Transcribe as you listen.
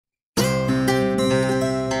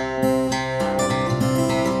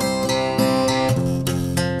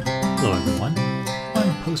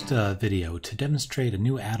next video to demonstrate a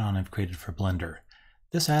new add-on I've created for Blender.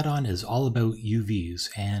 This add-on is all about UVs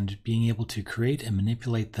and being able to create and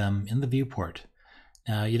manipulate them in the viewport.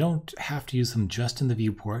 Now, you don't have to use them just in the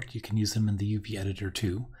viewport, you can use them in the UV editor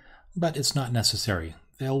too, but it's not necessary.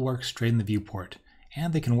 They'll work straight in the viewport,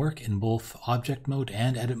 and they can work in both object mode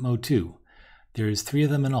and edit mode too. There's 3 of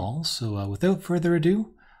them in all, so without further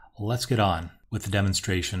ado, let's get on with the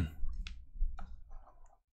demonstration.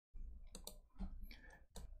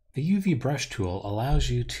 The UV brush tool allows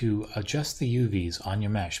you to adjust the UVs on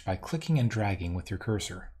your mesh by clicking and dragging with your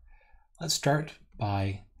cursor. Let's start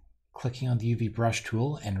by clicking on the UV brush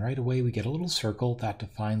tool, and right away we get a little circle that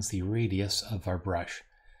defines the radius of our brush.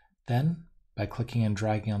 Then, by clicking and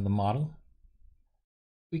dragging on the model,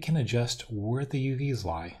 we can adjust where the UVs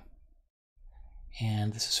lie.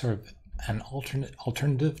 And this is sort of an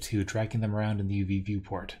alternative to dragging them around in the UV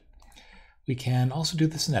viewport. We can also do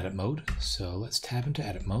this in edit mode, so let's tab into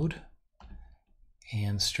edit mode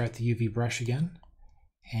and start the UV brush again.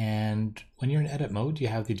 And when you're in edit mode, you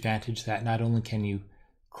have the advantage that not only can you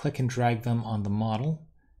click and drag them on the model,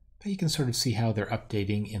 but you can sort of see how they're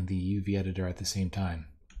updating in the UV editor at the same time.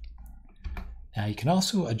 Now you can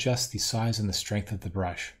also adjust the size and the strength of the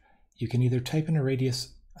brush. You can either type in a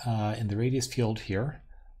radius in the radius field here,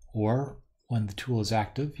 or when the tool is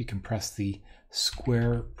active, you can press the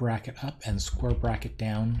square bracket up and square bracket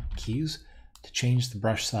down keys to change the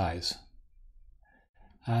brush size.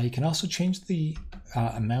 You can also change the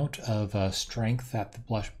amount of strength that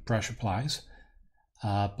the brush applies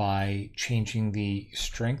by changing the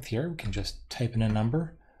strength here. We can just type in a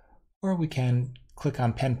number, or we can click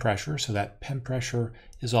on pen pressure so that pen pressure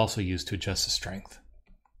is also used to adjust the strength.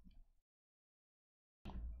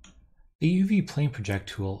 The UV plane project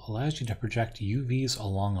tool allows you to project UVs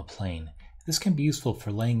along a plane. This can be useful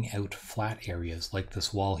for laying out flat areas like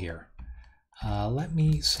this wall here. Let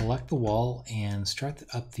me select the wall and start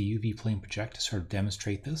up the UV plane project to sort of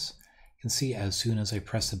demonstrate this. You can see as soon as I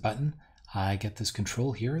press the button, I get this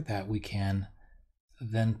control here that we can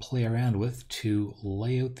then play around with to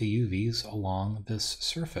lay out the UVs along this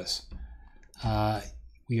surface.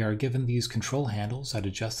 We are given these control handles that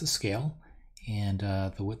adjust the scale and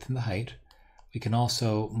the width and the height. We can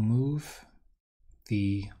also move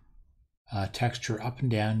the texture up and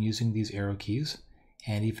down using these arrow keys,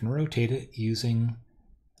 and even rotate it using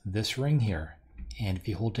this ring here. And if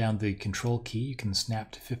you hold down the control key, you can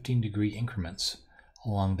snap to 15-degree increments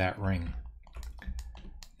along that ring.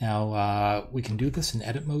 Now we can do this in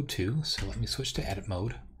edit mode too, so let me switch to edit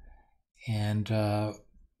mode. And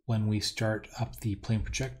when we start up the plane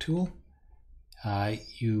project tool,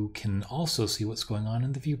 you can also see what's going on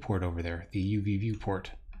in the viewport over there, the UV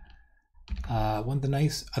viewport. One of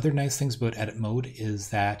the other nice things about edit mode is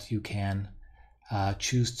that you can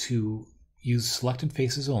choose to use selected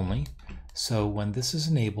faces only. So when this is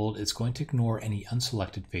enabled, it's going to ignore any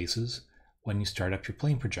unselected faces when you start up your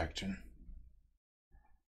plane projection.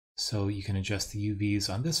 So you can adjust the UVs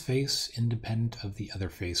on this face independent of the other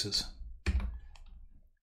faces.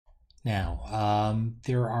 Now,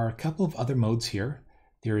 there are a couple of other modes here.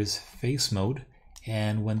 There is face mode,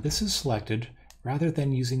 and when this is selected, rather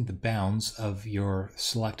than using the bounds of your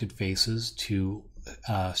selected faces to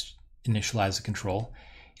initialize the control,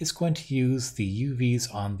 it's going to use the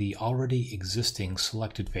UVs on the already existing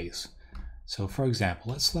selected face. So for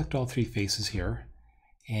example, let's select all 3 faces here,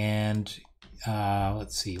 and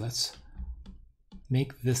let's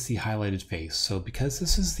make this the highlighted face. So because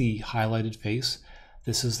this is the highlighted face,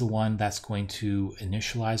 this is the one that's going to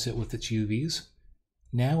initialize it with its UVs.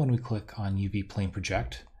 Now when we click on UV plane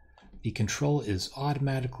project, the control is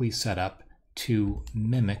automatically set up to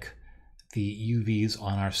mimic the UVs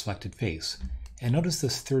on our selected face. And notice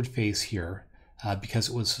this third face here, because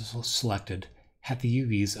it was selected, had the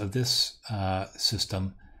UVs of this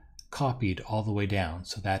system copied all the way down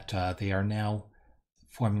so that they are now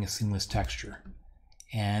forming a seamless texture.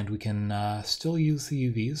 And we can still use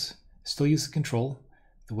the UVs, still use the control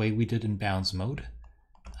the way we did in bounds mode.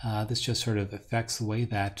 This just sort of affects the way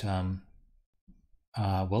that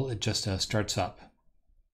it just starts up.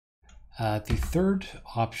 The third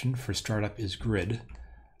option for startup is grid.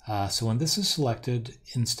 So when this is selected,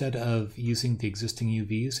 instead of using the existing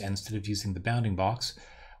UVs and instead of using the bounding box,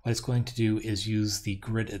 what it's going to do is use the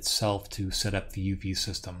grid itself to set up the UV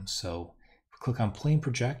system. So if we click on plane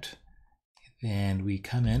project and we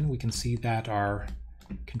come in, we can see that our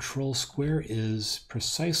control square is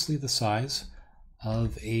precisely the size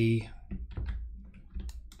of a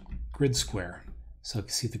grid square. So if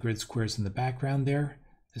you see the grid squares in the background there,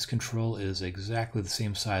 this control is exactly the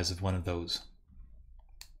same size of one of those.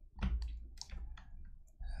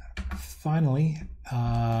 finally,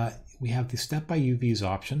 we have the Step by UVs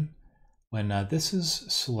option. When this is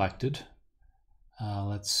selected,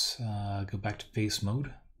 let's go back to face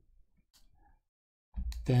mode.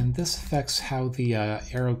 Then this affects how the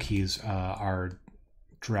arrow keys are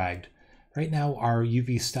dragged. Right now our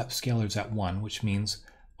UV step scaler is at 1, which means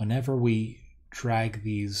whenever we drag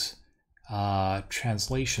these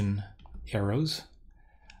translation arrows,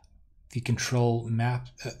 the control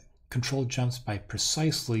jumps by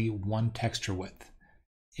precisely 1 texture width.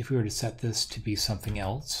 If we were to set this to be something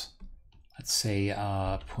else, let's say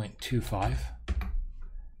 0.25,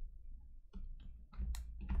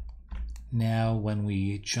 now when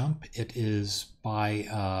we jump, it is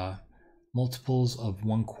by multiples of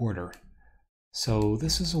 1/4. So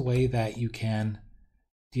this is a way that you can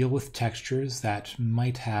deal with textures that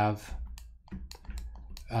might have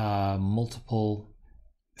multiple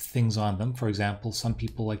things on them. For example, some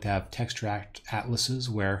people like to have texture atlases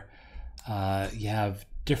where you have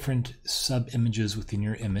different sub-images within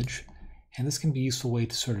your image, and this can be a useful way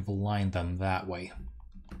to sort of align them that way.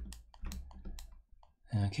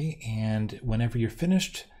 Okay, and whenever you're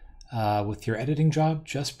finished with your editing job,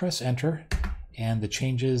 just press enter, and the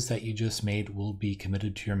changes that you just made will be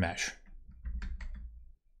committed to your mesh.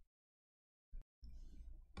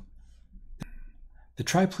 The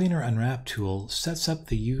Triplanar Unwrap tool sets up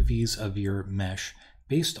the UVs of your mesh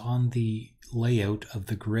based on the layout of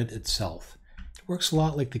the grid itself. It works a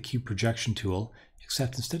lot like the cube projection tool,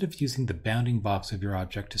 except instead of using the bounding box of your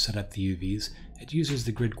object to set up the UVs, it uses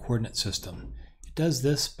the grid coordinate system. It does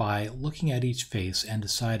this by looking at each face and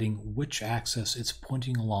deciding which axis it's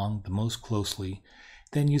pointing along the most closely,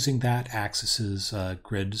 then using that axis's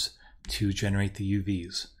grids to generate the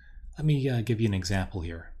UVs. Let me give you an example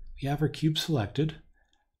here. We have our cube selected.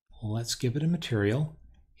 Let's give it a material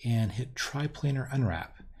and hit Triplanar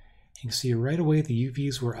Unwrap. You can see right away the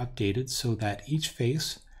UVs were updated so that each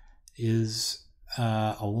face is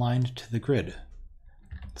aligned to the grid.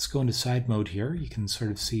 Let's go into side mode here. You can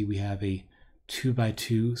sort of see we have a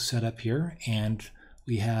 2x2 setup here, and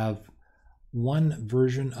we have one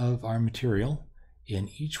version of our material in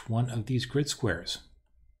each one of these grid squares.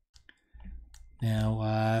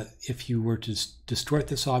 Now, if you were to distort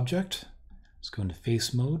this object, let's go into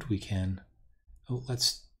face mode. We can,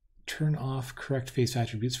 let's turn off correct face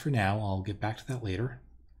attributes for now. I'll get back to that later.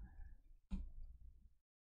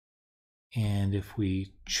 And if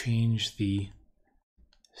we change the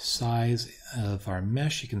size of our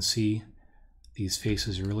mesh, you can see these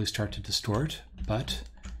faces really start to distort. But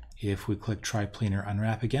if we click Triplanar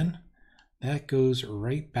Unwrap again, that goes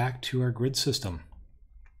right back to our grid system.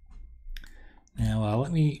 Now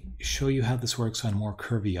let me show you how this works on a more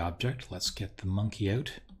curvy object. Let's get the monkey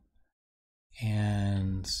out.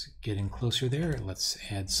 And getting closer there, let's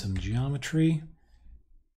add some geometry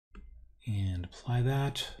and apply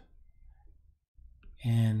that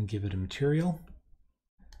and give it a material.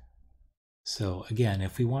 So again,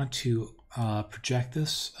 if we want to project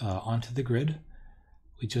this onto the grid,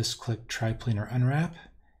 we just click Triplanar Unwrap,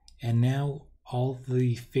 and now all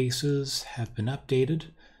the faces have been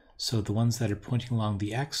updated. So the ones that are pointing along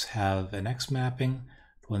the X have an X mapping,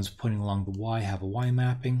 the ones pointing along the Y have a Y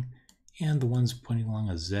mapping, and the ones pointing along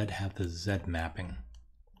a Z have the Z mapping.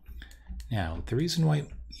 Now, the reason why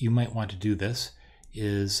you might want to do this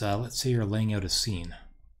is, let's say you're laying out a scene.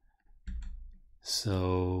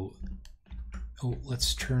 So,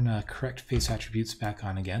 let's turn correct face attributes back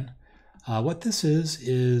on again. What this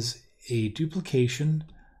is a duplication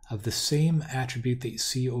of the same attribute that you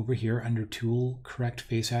see over here under Tool, Correct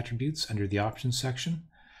Face Attributes, under the Options section.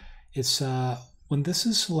 It's when this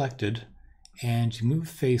is selected and you move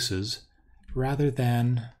faces, rather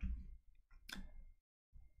than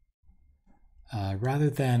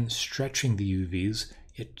stretching the UVs,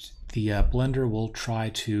 the Blender will try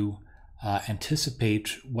to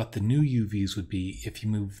anticipate what the new UVs would be if you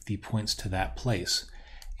move the points to that place.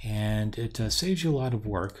 And it saves you a lot of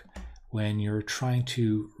work when you're trying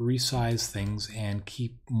to resize things and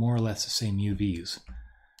keep more or less the same UVs.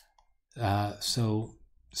 So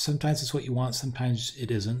sometimes it's what you want, sometimes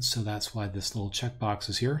it isn't, so that's why this little checkbox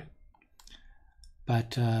is here.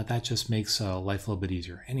 But that just makes life a little bit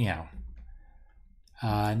easier. Anyhow,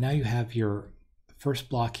 now you have your first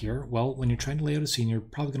block here. Well, when you're trying to lay out a scene, you're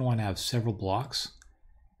probably going to want to have several blocks,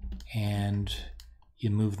 and you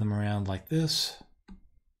move them around like this.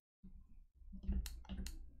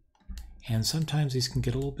 And sometimes these can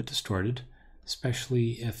get a little bit distorted,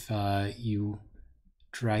 especially if you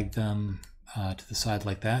drag them to the side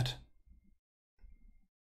like that.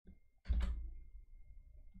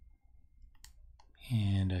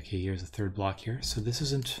 And okay, here's the third block here. So this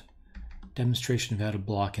isn't demonstration of how to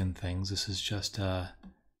block in things. This is just a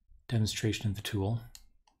demonstration of the tool.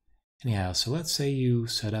 Anyhow, so let's say you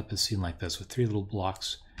set up a scene like this with 3 little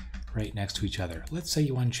blocks right next to each other. Let's say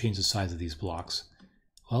you want to change the size of these blocks.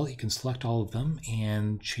 Well, you can select all of them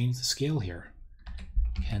and change the scale here.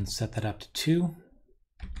 You can set that up to 2.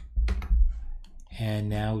 And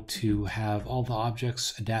now to have all the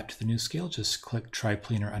objects adapt to the new scale, just click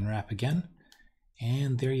Triplanar Unwrap again.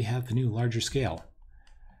 And there you have the new larger scale.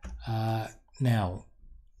 Right now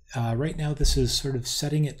this is sort of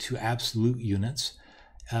setting it to absolute units.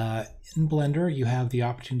 In Blender, you have the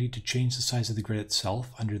opportunity to change the size of the grid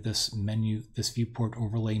itself under this menu, this viewport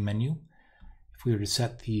overlay menu. If we were to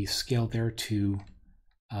set the scale there to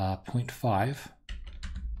 0.5,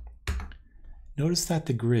 notice that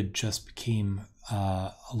the grid just became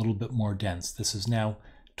a little bit more dense. This is now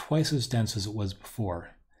twice as dense as it was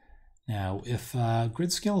before. Now, if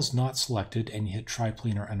grid scale is not selected and you hit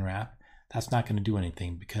Triplanar Unwrap, that's not going to do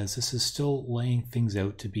anything because this is still laying things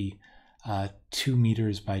out to be 2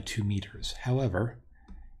 meters by 2 meters. However,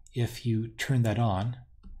 if you turn that on,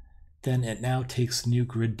 then it now takes new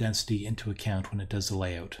grid density into account when it does the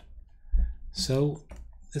layout. So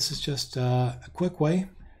this is just a quick way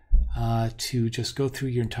to just go through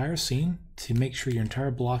your entire scene to make sure your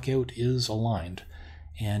entire block out is aligned.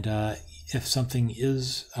 And if something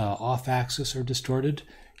is off axis or distorted,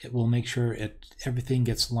 it will make sure everything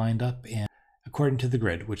gets lined up and according to the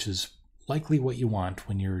grid, which is likely what you want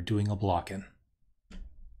when you're doing a block-in.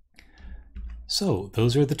 So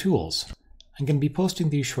those are the tools. I'm going to be posting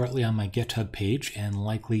these shortly on my Github page and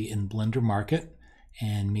likely in BlenderMarket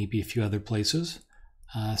and maybe a few other places.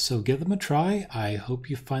 So give them a try. I hope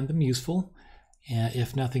you find them useful.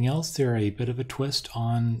 If nothing else, they're a bit of a twist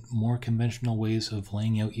on more conventional ways of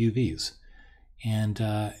laying out UVs. And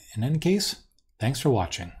in any case, thanks for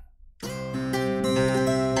watching.